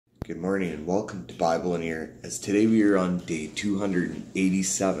Good morning and welcome to Bible in Ear, as today we are on day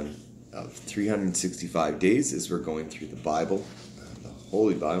 287 of 365 days as we're going through the Bible, the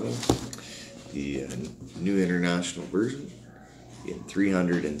Holy Bible, the New International Version in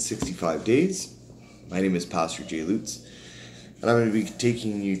 365 days. My name is Pastor Jay Lutz, and I'm going to be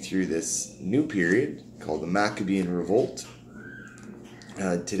taking you through this new period called the Maccabean Revolt.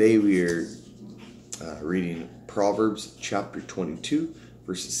 Today we are reading Proverbs chapter 22,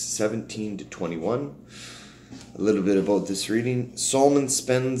 verses 17 to 21. A little bit about this reading. Solomon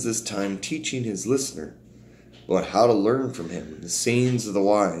spends this time teaching his listener about how to learn from him the sayings of the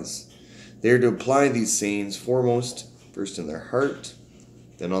wise. They are to apply these sayings first in their heart,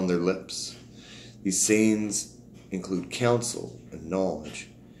 then on their lips. These sayings include counsel and knowledge,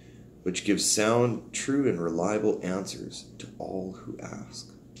 which gives sound, true, and reliable answers to all who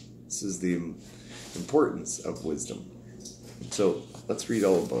ask. This is the importance of wisdom. So let's read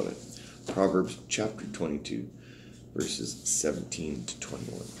all about it. Proverbs chapter 22, verses 17 to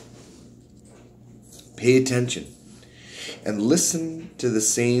 21. Pay attention and listen to the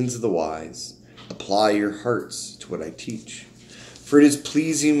sayings of the wise. Apply your hearts to what I teach. For it is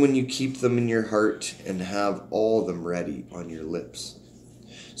pleasing when you keep them in your heart and have all of them ready on your lips,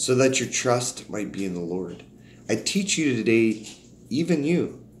 so that your trust might be in the Lord. I teach you today, even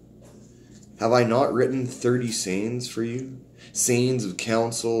you. Have I not written 30 sayings for you? Sayings of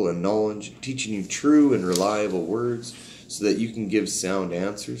counsel and knowledge, teaching you true and reliable words, so that you can give sound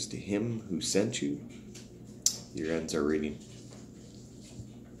answers to him who sent you. Here ends our reading.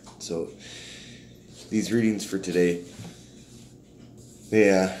 So, these readings for today,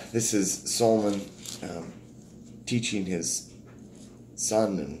 this is Solomon teaching his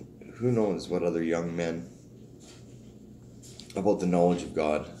son and who knows what other young men about the knowledge of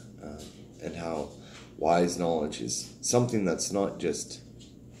God, and how wise knowledge is something that's not just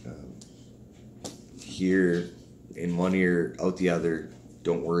here in one ear, out the other,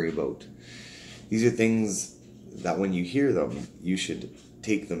 don't worry about. These are things that when you hear them, you should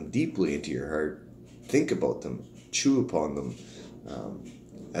take them deeply into your heart, think about them, chew upon them,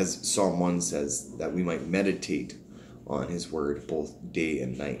 as Psalm 1 says, that we might meditate on his word both day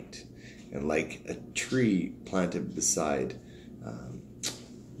and night. And like a tree planted beside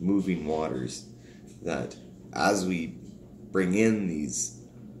moving waters, that as we bring in these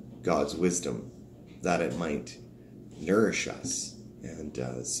God's wisdom, that it might nourish us, and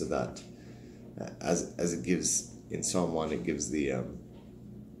so that as it gives in Psalm 1, it gives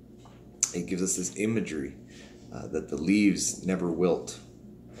us this imagery that the leaves never wilt,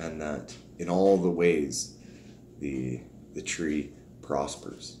 and that in all the ways the tree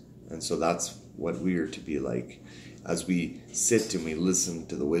prospers. And so that's what we are to be like as we sit and we listen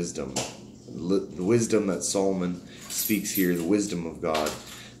to the wisdom that Solomon speaks here, the wisdom of God,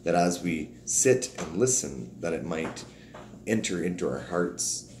 that as we sit and listen, that it might enter into our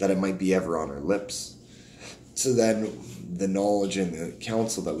hearts, that it might be ever on our lips, so then the knowledge and the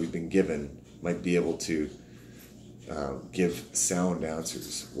counsel that we've been given might be able to give sound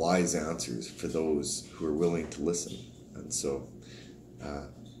answers, wise answers for those who are willing to listen. And so,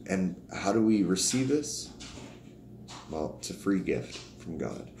 and how do we receive this? Well, it's a free gift from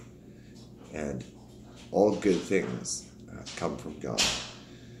God. And all good things come from God.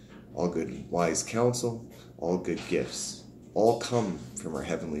 All good wise counsel, all good gifts, all come from our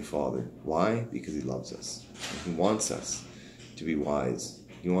Heavenly Father. Why? Because he loves us. And he wants us to be wise.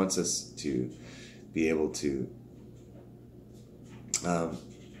 He wants us to be able to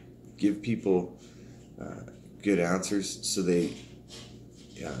give people good answers, so they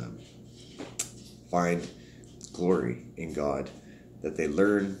find glory in God, that they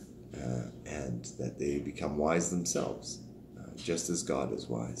learn and that they become wise themselves, just as God is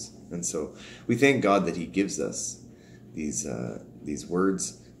wise. And so we thank God that he gives us these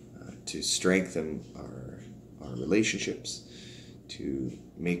words to strengthen our relationships, to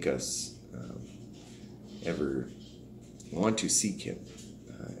make us ever want to seek him,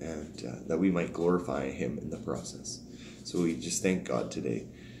 and that we might glorify him in the process. So we just thank God today.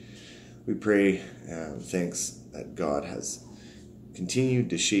 We pray thanks that God has continued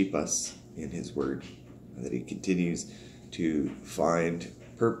to shape us in his word, that he continues to find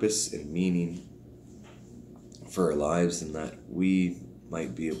purpose and meaning for our lives, and that we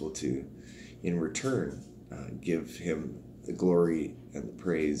might be able to, in return, give him the glory and the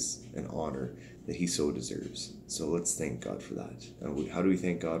praise and honor that he so deserves. So let's thank God for that. How do we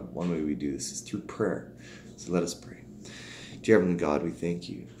thank God? One way we do this is through prayer. So let us pray. Dear Heavenly God, we thank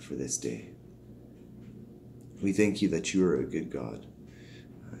you for this day. We thank you that you are a good God.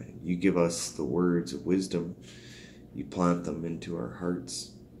 You give us the words of wisdom. You plant them into our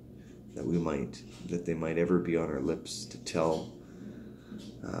hearts. that they might ever be on our lips to tell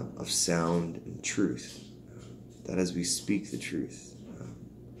of sound and truth, that as we speak the truth,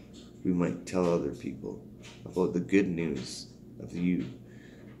 we might tell other people about the good news of you,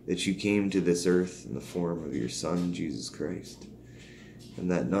 that you came to this earth in the form of your Son, Jesus Christ, and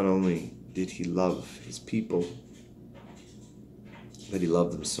that not only did he love his people, but he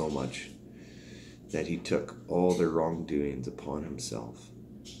loved them so much that he took all their wrongdoings upon himself,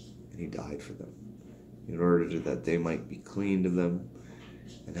 and he died for them, in order that they might be cleaned of them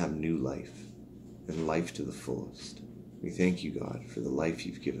and have new life, and life to the fullest. We thank you, God, for the life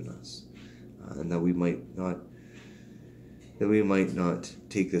you've given us, and that we might not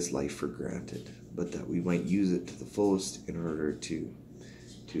take this life for granted, but that we might use it to the fullest in order to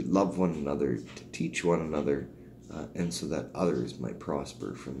love one another, to teach one another, and so that others might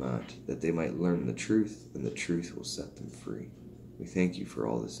prosper from that they might learn the truth, and the truth will set them free. We thank you for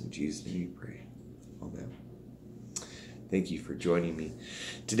all this. In Jesus' name we pray. Amen. Thank you for joining me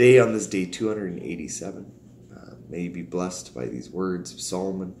today on this day 287. May you be blessed by these words of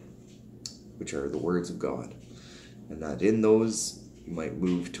Solomon, which are the words of God, and that in those you might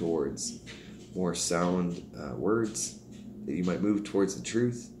move towards more sound words, that you might move towards the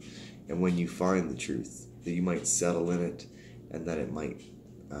truth, and when you find the truth, that you might settle in it, and that it might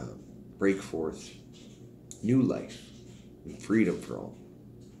break forth new life and freedom for all.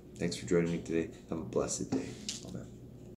 Thanks for joining me today. Have a blessed day.